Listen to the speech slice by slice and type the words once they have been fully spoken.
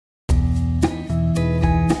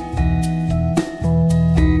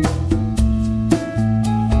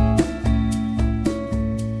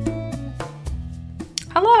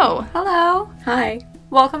Hello. Hello. Hi.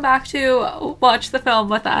 Welcome back to Watch the Film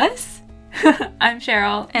with Us. I'm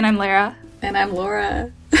Cheryl. And I'm Lara. And I'm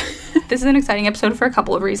Laura. This is an exciting episode for a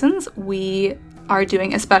couple of reasons. We are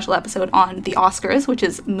doing a special episode on the Oscars, which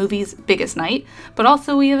is movies' biggest night, but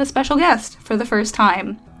also we have a special guest for the first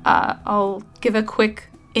time. I'll give a quick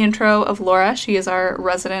intro of Laura. She is our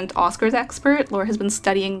resident Oscars expert. Laura has been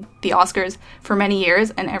studying the Oscars for many years,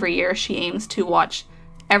 and every year she aims to watch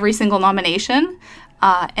every single nomination.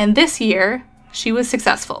 And this year, she was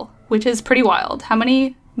successful, which is pretty wild. How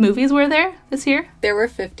many movies were there this year? There were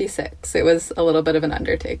 56. It was a little bit of an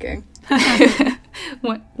undertaking.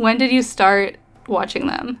 When did you start watching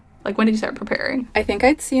them? Like, when did you start preparing? I think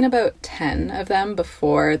I'd seen about 10 of them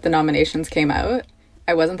before the nominations came out.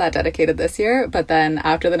 I wasn't that dedicated this year, but then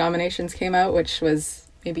after the nominations came out, which was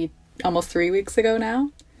maybe almost 3 weeks ago now,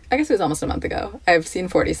 I guess it was almost a month ago, I've seen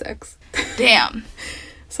 46. Damn.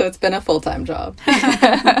 So it's been a full-time job.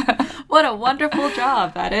 What a wonderful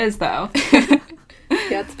job that is, though.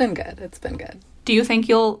 Yeah, it's been good. It's been good. Do you think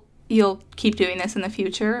you'll keep doing this in the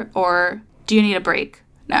future, or do you need a break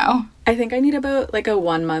now? I think I need about like a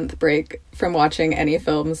 1 month break from watching any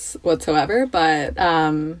films whatsoever, but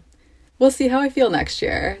we'll see how I feel next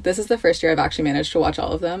year. This is the first year I've actually managed to watch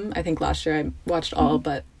all of them. I think last year I watched all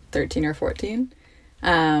but 13 or 14.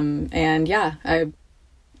 And yeah, I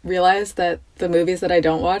realized that the movies that I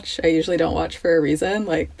don't watch, I usually don't watch for a reason.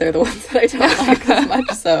 Like, they're the ones that I don't like as much.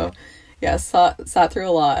 So yeah, sat through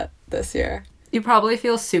a lot this year. You probably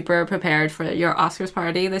feel super prepared for your Oscars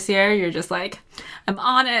party this year. You're just like, I'm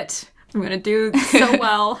on it. I'm going to do so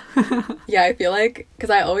well. Yeah, I feel like, because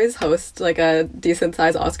I always host like a decent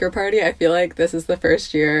sized Oscar party, I feel like this is the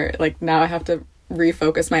first year, like now I have to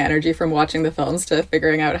refocus my energy from watching the films to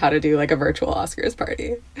figuring out how to do like a virtual Oscars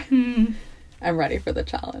party. I'm ready for the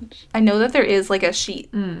challenge. I know that there is like a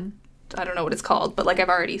sheet. I don't know what it's called, but like I've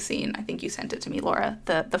already seen, I think you sent it to me, Laura,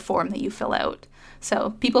 the form that you fill out.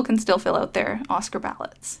 So people can still fill out their Oscar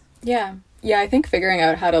ballots. Yeah. Yeah, I think figuring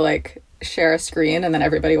out how to like share a screen and then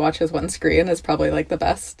everybody watches one screen is probably like the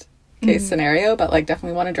best case scenario, but like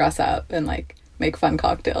definitely want to dress up and like make fun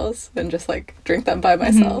cocktails and just like drink them by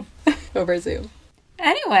myself over Zoom.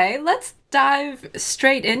 Anyway, let's dive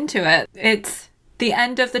straight into it. It's the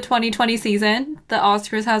end of the 2020 season. The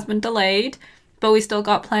Oscars has been delayed, but we still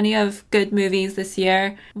got plenty of good movies this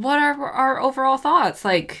year. What are our overall thoughts?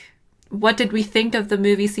 Like, what did we think of the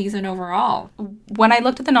movie season overall? When I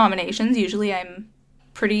looked at the nominations, usually I'm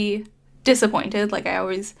pretty disappointed. Like, I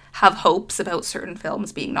always have hopes about certain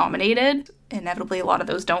films being nominated. Inevitably, a lot of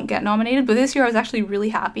those don't get nominated. But this year, I was actually really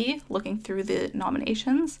happy looking through the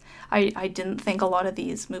nominations. I didn't think a lot of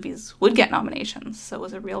these movies would get nominations, so it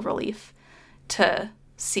was a real relief to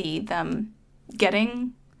see them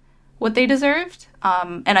getting what they deserved.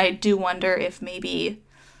 And I do wonder if maybe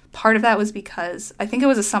part of that was because I think it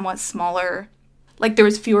was a somewhat smaller, like there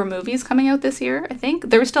was fewer movies coming out this year, I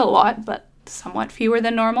think. There was still a lot, but somewhat fewer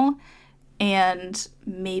than normal. And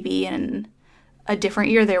maybe in a different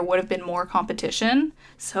year there would have been more competition.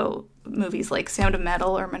 So movies like Sound of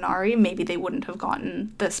Metal or Minari, maybe they wouldn't have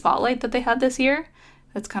gotten the spotlight that they had this year.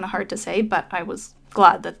 That's kind of hard to say, but I was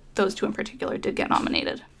glad that those two in particular did get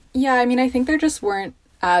nominated. Yeah, I mean, I think there just weren't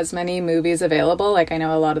as many movies available. Like, I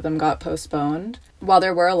know a lot of them got postponed. While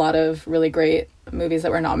there were a lot of really great movies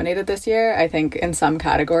that were nominated this year, I think in some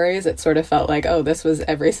categories it sort of felt like, oh, this was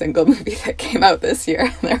every single movie that came out this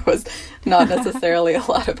year. There was not necessarily a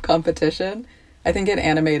lot of competition. I think in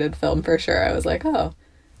animated film, for sure, I was like, oh,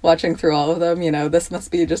 watching through all of them, you know, this must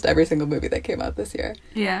be just every single movie that came out this year.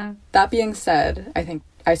 Yeah. That being said, I think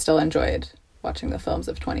I still enjoyed watching the films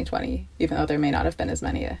of 2020, even though there may not have been as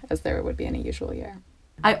many as there would be in a usual year.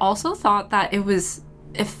 I also thought that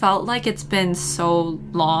it felt like it's been so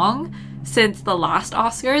long since the last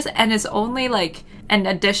Oscars, and it's only like an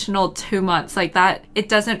additional 2 months. Like that, it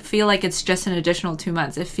doesn't feel like it's just an additional 2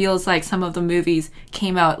 months. It feels like some of the movies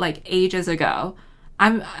came out like ages ago.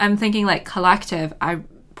 I'm thinking like Collective, I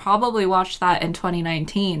probably watched that in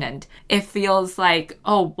 2019, and it feels like,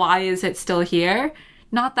 oh, why is it still here?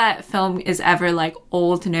 Not that film is ever like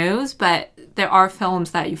old news, but there are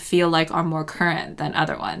films that you feel like are more current than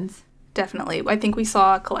other ones. Definitely. I think we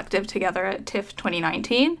saw Collective together at TIFF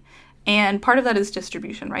 2019, and part of that is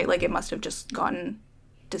distribution, right? Like, it must have just gotten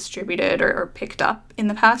distributed or picked up in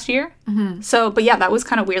the past year. So, but yeah, that was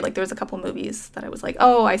kind of weird. Like, there was a couple movies that I was like,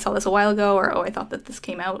 oh, I saw this a while ago, or oh, I thought that this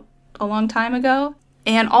came out a long time ago.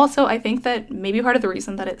 And also, I think that maybe part of the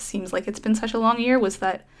reason that it seems like it's been such a long year was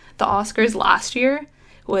that the Oscars last year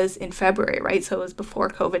was in February, right? So it was before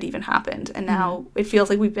COVID even happened. And now it feels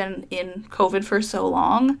like we've been in COVID for so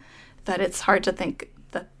long that it's hard to think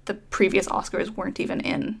that the previous Oscars weren't even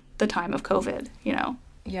in the time of COVID, you know?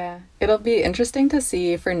 Yeah. It'll be interesting to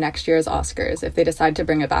see for next year's Oscars if they decide to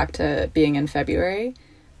bring it back to being in February.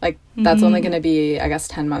 Like, that's only going to be, I guess,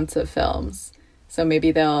 10 months of films. So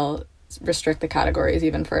maybe they'll restrict the categories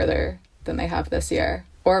even further than they have this year.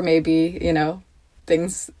 Or maybe, you know,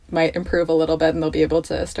 things might improve a little bit and they'll be able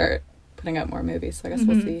to start putting out more movies. So I guess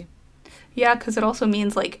we'll see. Yeah, because it also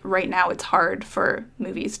means, like, right now it's hard for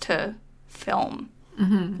movies to film.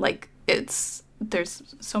 Like, there's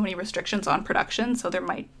so many restrictions on production, so there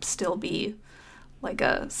might still be, like,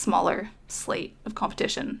 a smaller slate of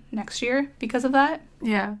competition next year because of that.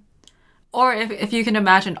 Yeah. Or if you can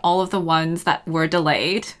imagine all of the ones that were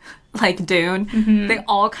delayed, like Dune, they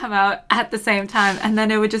all come out at the same time, and then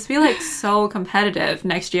it would just be, like, so competitive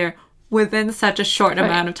next year within such a short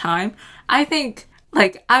amount of time. I think,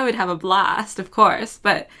 like, I would have a blast, of course,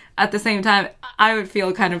 but at the same time, I would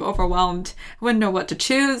feel kind of overwhelmed. I wouldn't know what to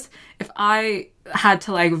choose. If I had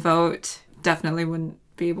to, like, vote, definitely wouldn't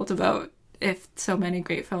be able to vote if so many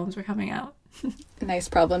great films were coming out. A nice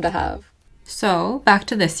problem to have. So, back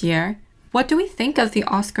to this year. What do we think of the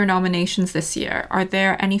Oscar nominations this year? Are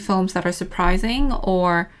there any films that are surprising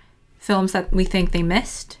or films that we think they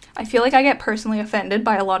missed? I feel like I get personally offended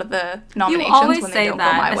by a lot of the nominations You always when say they don't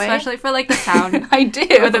that, go my way. especially for, like, the sound I do.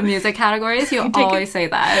 or the music categories. You always say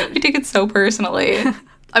that. I take it so personally.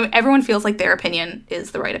 I mean, everyone feels like their opinion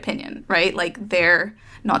is the right opinion, right? Like, they're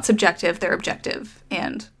not subjective, they're objective.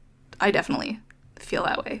 And I definitely feel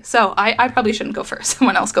that way. So I probably shouldn't go first.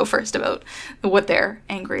 Someone else go first about what they're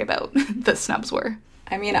angry about the snubs were.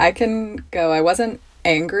 I mean, I can go. I wasn't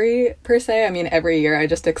angry per se. I mean, every year I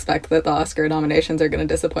just expect that the Oscar nominations are going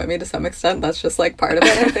to disappoint me to some extent. That's just, like, part of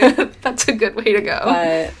it, I think. That's a good way to go.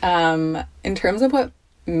 But in terms of what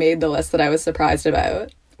made the list that I was surprised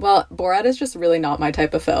about, well, Borat is just really not my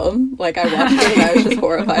type of film. Like, I watched it and I was just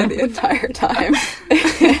horrified the entire time.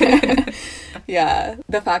 Yeah.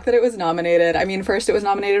 The fact that it was nominated, I mean, first it was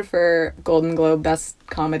nominated for Golden Globe Best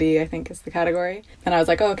Comedy, I think is the category. And I was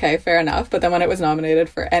like, oh, okay, fair enough. But then when it was nominated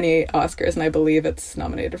for any Oscars, and I believe it's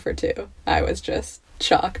nominated for 2, I was just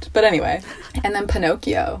shocked. But anyway. And then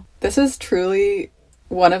Pinocchio. This is truly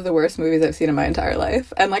one of the worst movies I've seen in my entire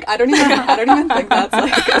life. And, like, I don't even think that's,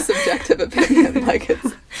 like, a subjective opinion. Like,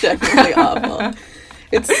 it's genuinely awful.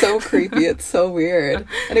 It's so creepy. It's so weird.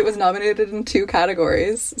 And it was nominated in 2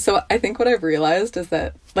 categories. So I think what I've realized is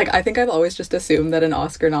that, like, I think I've always just assumed that an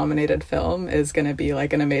Oscar-nominated film is going to be,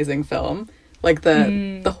 like, an amazing film. Like,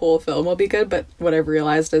 the whole film will be good. But what I've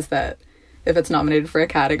realized is that if it's nominated for a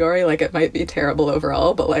category, like, it might be terrible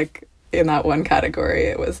overall. But, like, in that one category,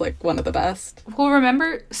 it was, like, one of the best. Well,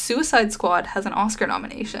 remember, Suicide Squad has an Oscar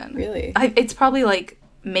nomination. Really? It's probably, like,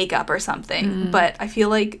 makeup or something, but I feel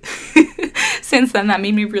like since then that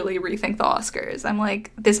made me really rethink the Oscars. I'm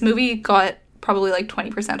like, this movie got probably like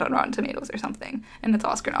 20% on Rotten Tomatoes or something, and it's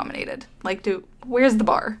Oscar nominated. Like, where's the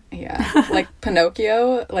bar? Yeah. Like,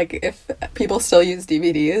 Pinocchio, like, if people still use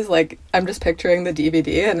DVDs, like, I'm just picturing the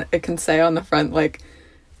DVD and it can say on the front, like,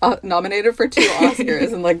 nominated for 2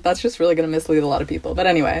 Oscars, and, like, that's just really going to mislead a lot of people. But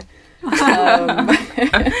anyway.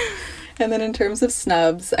 And then in terms of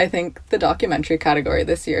snubs, I think the documentary category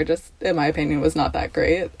this year, just in my opinion, was not that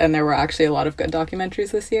great. And there were actually a lot of good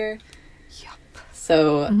documentaries this year. Yep.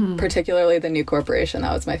 So particularly The New Corporation,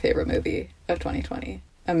 that was my favorite movie of 2020.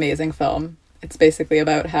 Amazing film. It's basically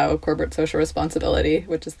about how corporate social responsibility,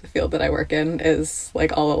 which is the field that I work in, is,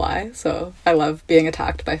 like, all a lie. So I love being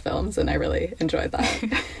attacked by films, and I really enjoyed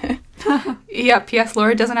that. Yeah, P.S.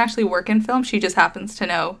 Laura doesn't actually work in film. She just happens to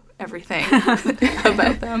know everything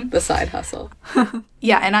about them. The side hustle.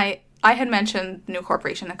 Yeah, and I had mentioned New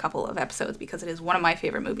Corporation a couple of episodes because it is one of my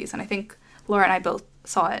favorite movies, and I think Laura and I both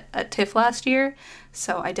saw it at TIFF last year,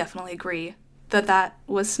 so I definitely agree that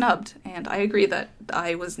was snubbed, and I agree that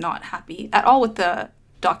I was not happy at all with the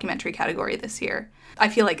documentary category this year. I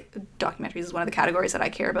feel like documentaries is one of the categories that I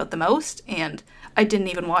care about the most, and I didn't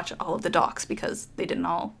even watch all of the docs because they didn't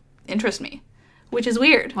all interest me, which is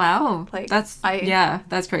weird. Wow. Like, that's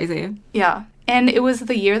crazy. Yeah. And it was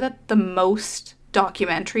the year that the most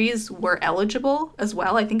documentaries were eligible as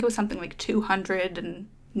well. I think it was something like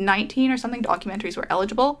 219 or something documentaries were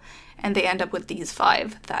eligible, and they end up with these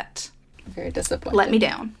 5 that very disappointed. Let me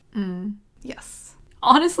down. Yes.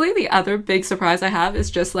 Honestly, the other big surprise I have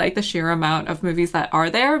is just, like, the sheer amount of movies that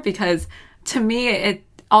are there, because to me,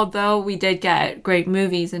 although we did get great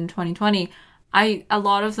movies in 2020, a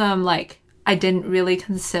lot of them, like, I didn't really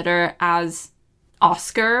consider as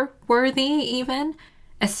Oscar worthy even,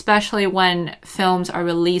 especially when films are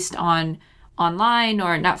released online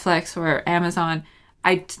or Netflix or Amazon.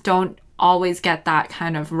 I don't always get that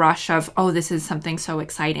kind of rush of, oh, this is something so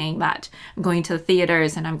exciting that I'm going to the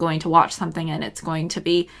theaters and I'm going to watch something and it's going to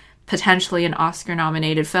be potentially an Oscar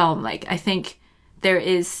nominated film. Like, I think there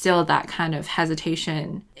is still that kind of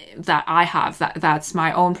hesitation that I have, that's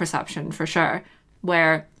my own perception for sure,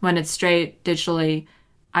 where when it's straight digitally,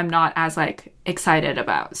 I'm not as like excited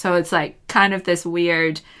about. So it's like kind of this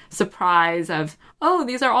weird surprise of, oh,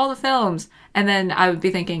 these are all the films. And then I would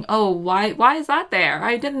be thinking, oh, why is that there?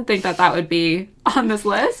 I didn't think that would be on this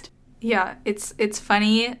list. Yeah, it's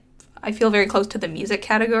funny. I feel very close to the music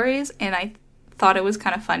categories, and I thought it was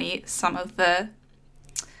kind of funny some of the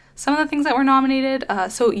things that were nominated.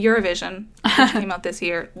 So Eurovision, which came out this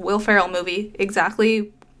year, Will Ferrell movie,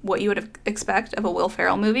 exactly what you would expect of a Will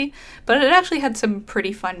Ferrell movie, but it actually had some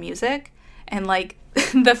pretty fun music. And like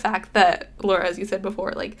the fact that, Laura, as you said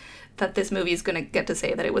before, like that this movie is gonna get to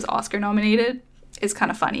say that it was Oscar nominated is kind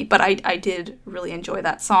of funny. But I did really enjoy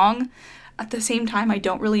that song. At the same time, I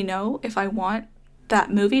don't really know if I want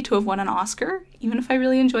that movie to have won an Oscar, even if I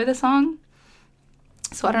really enjoy the song.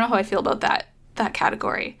 So I don't know how I feel about that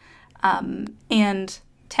category. And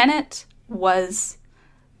Tenet was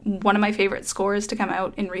one of my favorite scores to come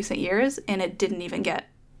out in recent years, and it didn't even get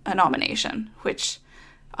a nomination, which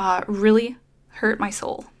really hurt my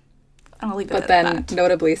soul. And I'll leave it at that. But then,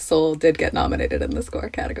 notably, Soul did get nominated in the score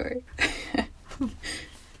category.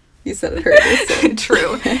 You said it hurt your soul.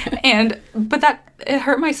 True. But that, it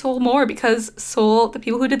hurt my soul more because Soul, the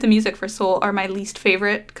people who did the music for Soul are my least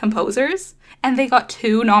favorite composers, and they got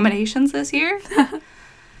 2 nominations this year.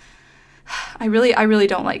 I really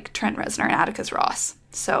don't like Trent Reznor and Atticus Ross,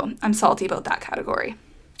 so I'm salty about that category.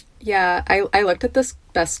 Yeah, I looked at this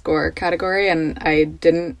best score category and I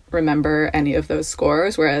didn't remember any of those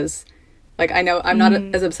scores, whereas, like, I know I'm not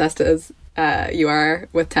as obsessed as you are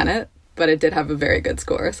with Tenet, but it did have a very good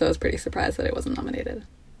score, so I was pretty surprised that it wasn't nominated.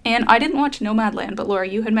 And I didn't watch Nomadland, but Laura,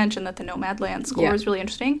 you had mentioned that the Nomadland score is really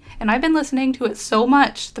interesting, and I've been listening to it so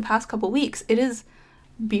much the past couple weeks. It is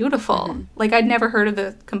beautiful. Mm-hmm. Like, I'd never heard of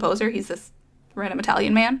the composer. He's this random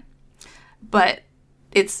Italian man, but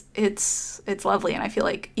it's lovely, and I feel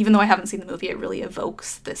like even though I haven't seen the movie, it really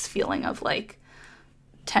evokes this feeling of like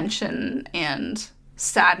tension and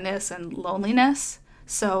sadness and loneliness.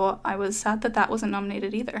 So I was sad that wasn't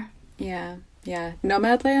nominated either. Yeah.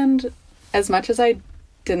 Nomadland, as much as I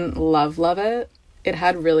didn't love it, it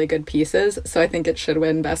had really good pieces, so I think it should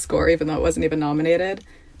win Best Score, even though it wasn't even nominated.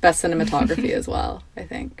 Best Cinematography as well, I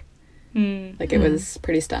think. Like, it was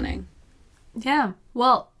pretty stunning. Yeah.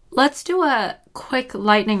 Well, let's do a quick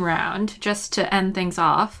lightning round just to end things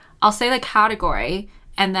off. I'll say the category,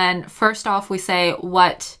 and then first off we say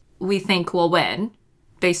what we think will win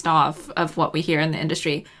based off of what we hear in the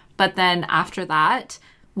industry. But then after that,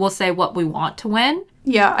 we'll say what we want to win.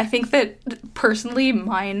 Yeah, I think that personally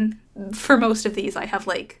mine, for most of these, I have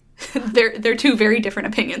like, they're 2 very different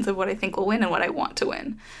opinions of what I think will win and what I want to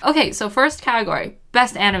win. Okay, so first category,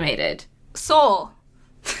 Best Animated. Soul.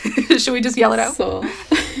 Should we just yell it out? Soul.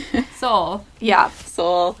 Soul. Yeah.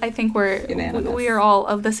 Soul. I think we are all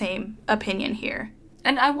of the same opinion here.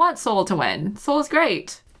 And I want Soul to win. Soul's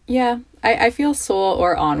great. Yeah, I feel Soul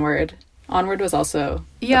or Onward. Onward was also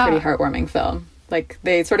a pretty heartwarming film. Like,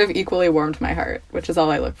 they sort of equally warmed my heart, which is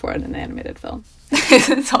all I look for in an animated film.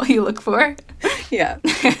 That's all you look for? Yeah.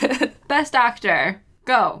 Best Actor.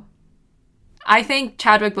 Go. I think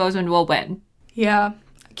Chadwick Boseman will win. Yeah.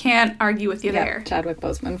 Can't argue with you there. Chadwick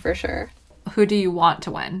Boseman for sure. Who do you want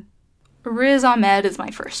to win? Riz Ahmed is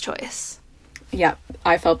my first choice. Yeah,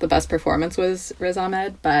 I felt the best performance was Riz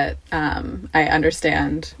Ahmed, but I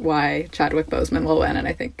understand why Chadwick Boseman will win, and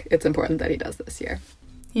I think it's important that he does this year.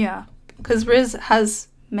 Yeah, because Riz has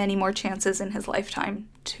many more chances in his lifetime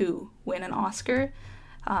to win an Oscar.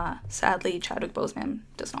 Sadly, Chadwick Boseman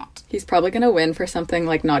does not. He's probably going to win for something,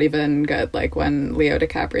 like, not even good, like when Leo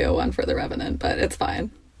DiCaprio won for The Revenant, but it's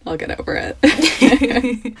fine. I'll get over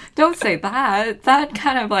it. Don't say that. That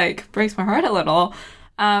kind of, like, breaks my heart a little.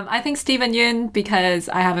 I think Steven Yeun, because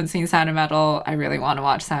I haven't seen Sound of Metal. I really want to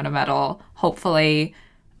watch Sound of Metal. Hopefully,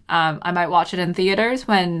 I might watch it in theaters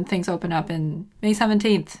when things open up in May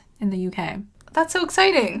 17th in the UK. That's so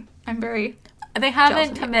exciting. I'm very They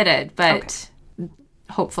haven't committed, but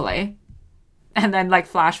hopefully. And then, like,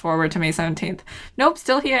 flash forward to May 17th. Nope,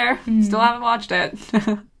 still here. Still haven't watched it.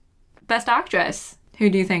 Best Actress. Who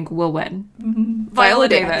do you think will win? Viola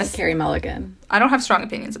Davis. Carey Mulligan. I don't have strong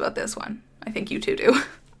opinions about this one. I think you 2 do.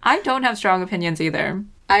 I don't have strong opinions either.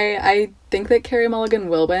 I think that Carey Mulligan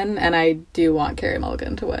will win, and I do want Carey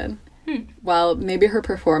Mulligan to win. While maybe her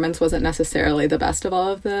performance wasn't necessarily the best of all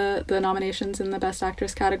of the nominations in the Best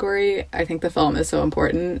Actress category, I think the film is so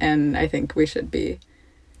important, and I think we should be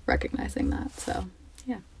recognizing that. So,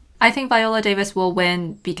 yeah. I think Viola Davis will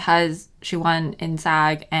win because she won in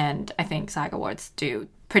SAG, and I think SAG Awards do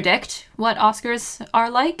predict what Oscars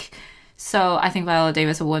are like. So I think Viola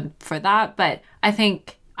Davis will win for that. But I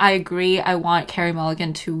think I agree. I want Carey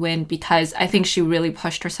Mulligan to win because I think she really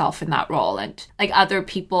pushed herself in that role. And like other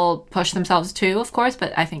people push themselves too, of course.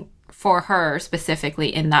 But I think for her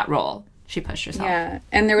specifically in that role, she pushed herself. Yeah.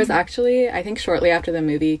 And there was actually, I think shortly after the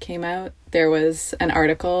movie came out, there was an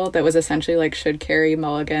article that was essentially like, should Carey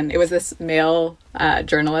Mulligan, it was this male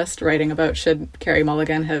journalist writing about should Carey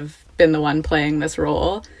Mulligan have been the one playing this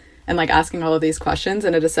role, and like asking all of these questions.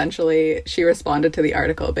 And it essentially, she responded to the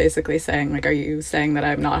article basically saying like, are you saying that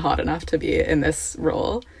I'm not hot enough to be in this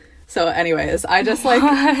role? So anyways, I just like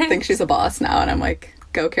think she's a boss now, and I'm like,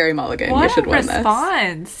 go Carey Mulligan, you should win this. What a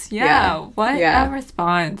response. Yeah. What a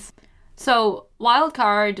response. So, wild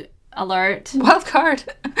card alert. Wild card.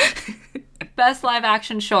 Best live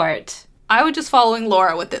action short. I was just following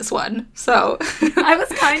Laura with this one, so. I was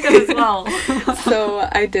kind of as well. So,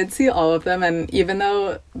 I did see all of them, and even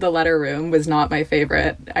though The Letter Room was not my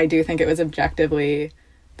favorite, I do think it was objectively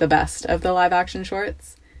the best of the live action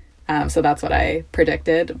shorts. So that's what I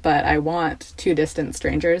predicted, but I want Two Distant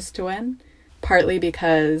Strangers to win. Partly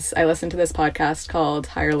because I listened to this podcast called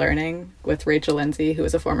Higher Learning with Rachel Lindsay, who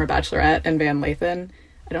is a former Bachelorette, and Van Lathan.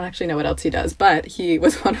 I don't actually know what else he does, but he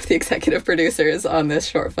was one of the executive producers on this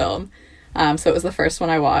short film. So it was the first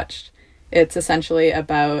one I watched. It's essentially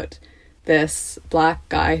about this black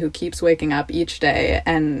guy who keeps waking up each day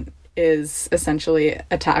and is essentially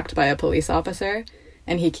attacked by a police officer.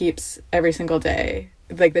 And he keeps every single day,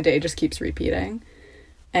 like the day just keeps repeating.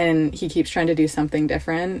 And he keeps trying to do something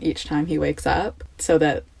different each time he wakes up so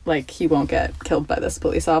that, like, he won't get killed by this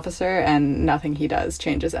police officer, and nothing he does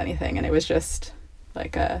changes anything. And it was just,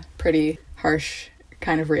 like, a pretty harsh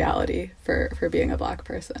kind of reality for being a black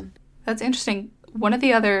person. That's interesting. One of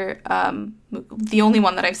the other, the only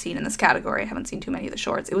one that I've seen in this category, I haven't seen too many of the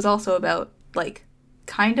shorts, it was also about, like,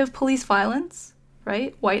 kind of police violence,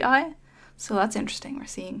 right? White Eye. So that's interesting. We're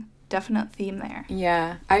seeing definite theme there.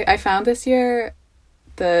 Yeah. I found this year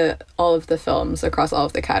all of the films across all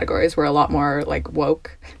of the categories were a lot more like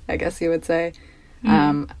woke, I guess you would say.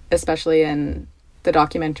 Especially in the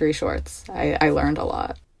documentary shorts. I learned a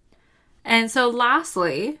lot. And so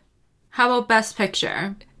lastly, how about Best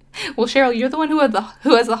Picture? Well, Cheryl, you're the one who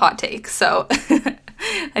has the hot take, so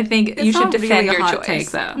I think you should defend your choice.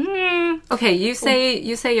 Take, though. Okay, you say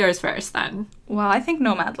yours first then. Well, I think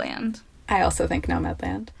Nomadland. I also think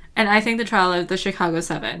Nomadland. And I think The Trial of the Chicago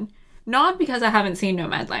 7. Not because I haven't seen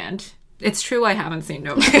Nomadland. It's true I haven't seen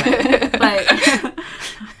Nomadland.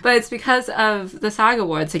 but it's because of the SAG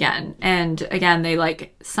Awards again. And again, they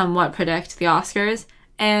like somewhat predict the Oscars.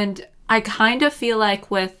 And I kind of feel like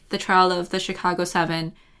with The Trial of the Chicago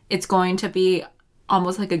 7, it's going to be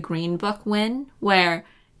almost like a Green Book win, where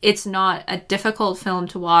it's not a difficult film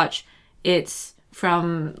to watch. It's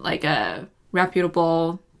from like a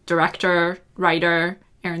reputable director, writer,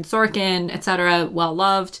 Aaron Sorkin, etc.,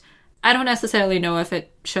 well-loved. I don't necessarily know if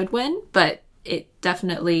it should win, but it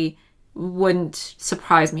definitely wouldn't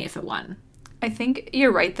surprise me if it won. I think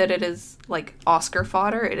you're right that it is like Oscar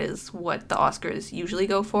fodder. It is what the Oscars usually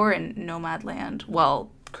go for, and Nomadland,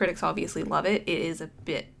 while critics obviously love it, it is a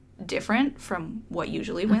bit different from what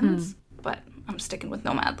usually wins. But I'm sticking with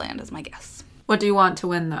Nomadland as my guess. What do you want to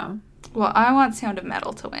win, though? Well, I want Sound of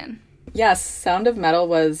Metal to win. Yes, Sound of Metal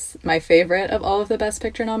was my favorite of all of the Best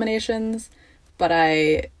Picture nominations, but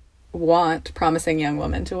I want Promising Young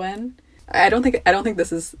Woman to win. I don't think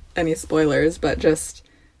this is any spoilers, but just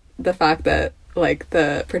the fact that like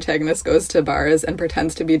the protagonist goes to bars and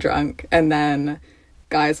pretends to be drunk, and then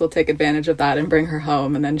guys will take advantage of that and bring her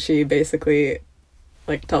home, and then she basically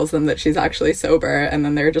like tells them that she's actually sober, and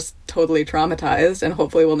then they're just totally traumatized and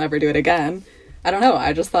hopefully will never do it again. I don't know,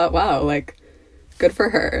 I just thought, wow, like, good for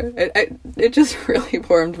her. It just really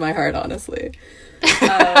warmed my heart, honestly.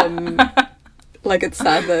 Like, it's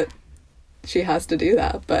sad that she has to do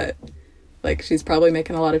that, but like, she's probably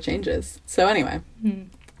making a lot of changes. So anyway,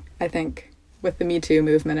 I think with the Me Too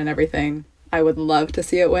movement and everything, I would love to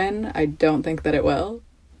see it win. I don't think that it will,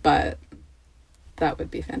 but that would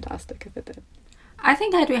be fantastic if it did. I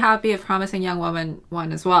think I'd be happy if Promising Young Woman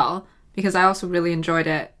won as well, because I also really enjoyed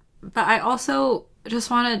it. But I also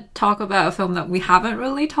just want to talk about a film that we haven't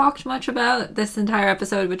really talked much about this entire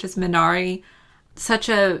episode, which is Minari. Such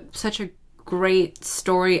a great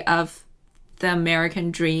story of the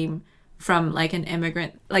American dream from like an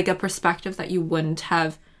immigrant, like a perspective that you wouldn't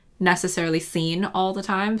have necessarily seen all the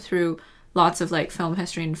time through lots of like film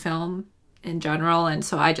history and film in general. And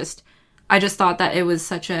so I just thought that it was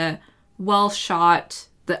such a well shot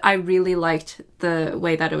I really liked the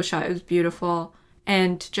way that it was shot. It was beautiful.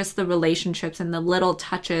 And just the relationships and the little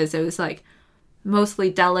touches. It was like mostly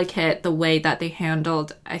delicate the way that they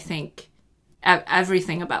handled, I think,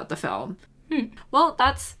 everything about the film. Well,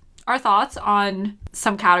 that's our thoughts on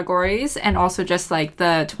some categories and also just like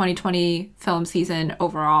the 2020 film season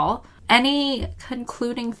overall. Any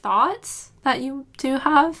concluding thoughts that you do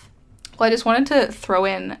have? Well, I just wanted to throw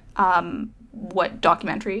in what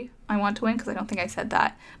documentary I want to win, because I don't think I said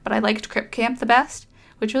that. But I liked Crip Camp the best,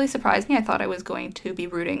 which really surprised me. I thought I was going to be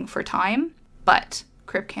rooting for Time, but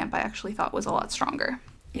Crip Camp I actually thought was a lot stronger.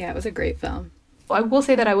 Yeah, it was a great film. I will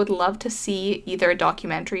say that I would love to see either a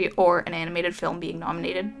documentary or an animated film being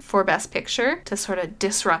nominated for Best Picture to sort of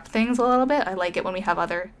disrupt things a little bit. I like it when we have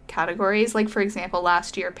other categories. Like, for example,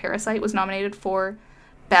 last year, Parasite was nominated for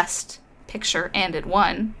Best Picture and it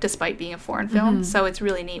won, despite being a foreign film. So it's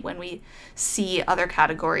really neat when we see other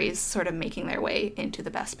categories sort of making their way into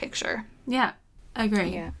the Best Picture. Yeah, I agree.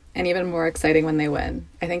 Yeah, and even more exciting when they win.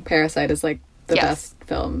 I think Parasite is like the best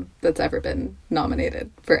film that's ever been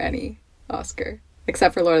nominated for any Oscar,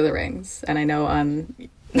 except for Lord of the Rings. And I know on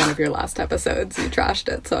one of your last episodes you trashed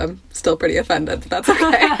it, so I'm still pretty offended, but that's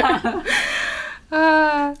okay.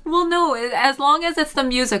 Well, no, as long as it's the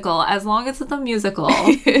musical. As long as it's the musical.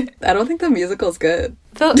 I don't think the musical's good.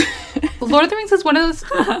 The Lord of the Rings is one of those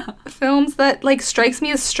films that like strikes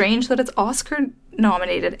me as strange that it's Oscar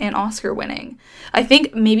nominated and Oscar winning. I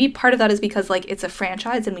think maybe part of that is because like it's a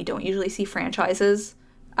franchise and we don't usually see franchises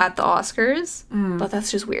at the Oscars, but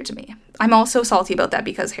that's just weird to me. I'm also salty about that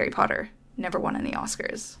because Harry Potter never won any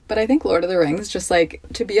Oscars. But I think Lord of the Rings, just like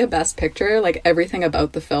to be a best picture, like everything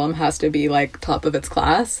about the film has to be like top of its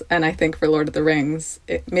class. And I think for Lord of the Rings,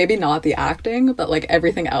 maybe not the acting, but like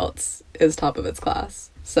everything else is top of its class.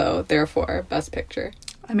 So therefore, best picture.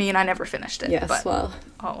 I mean, I never finished it. Yes, but well,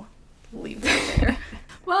 I'll leave that there.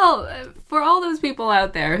 Well, for all those people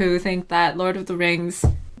out there who think that Lord of the Rings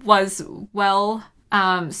was well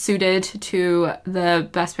suited to the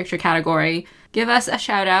Best Picture category, give us a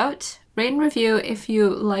shout out. Rate and review if you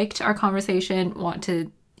liked our conversation, want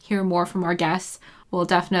to hear more from our guests. We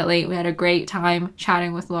had a great time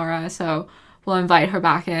chatting with Laura, so we'll invite her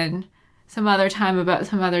back in some other time about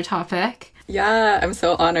some other topic. Yeah, I'm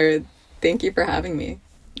so honored. Thank you for having me.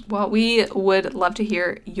 Well, we would love to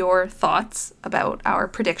hear your thoughts about our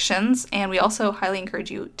predictions, and we also highly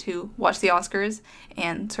encourage you to watch the Oscars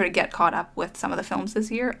and sort of get caught up with some of the films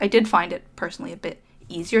this year. I did find it personally a bit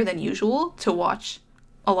easier than usual to watch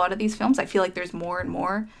a lot of these films. I feel like there's more and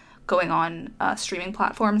more going on streaming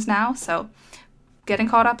platforms now, so getting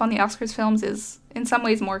caught up on the Oscars films is in some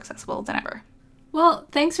ways more accessible than ever. Well,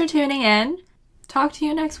 thanks for tuning in. Talk to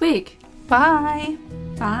you next week. Bye!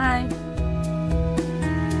 Bye!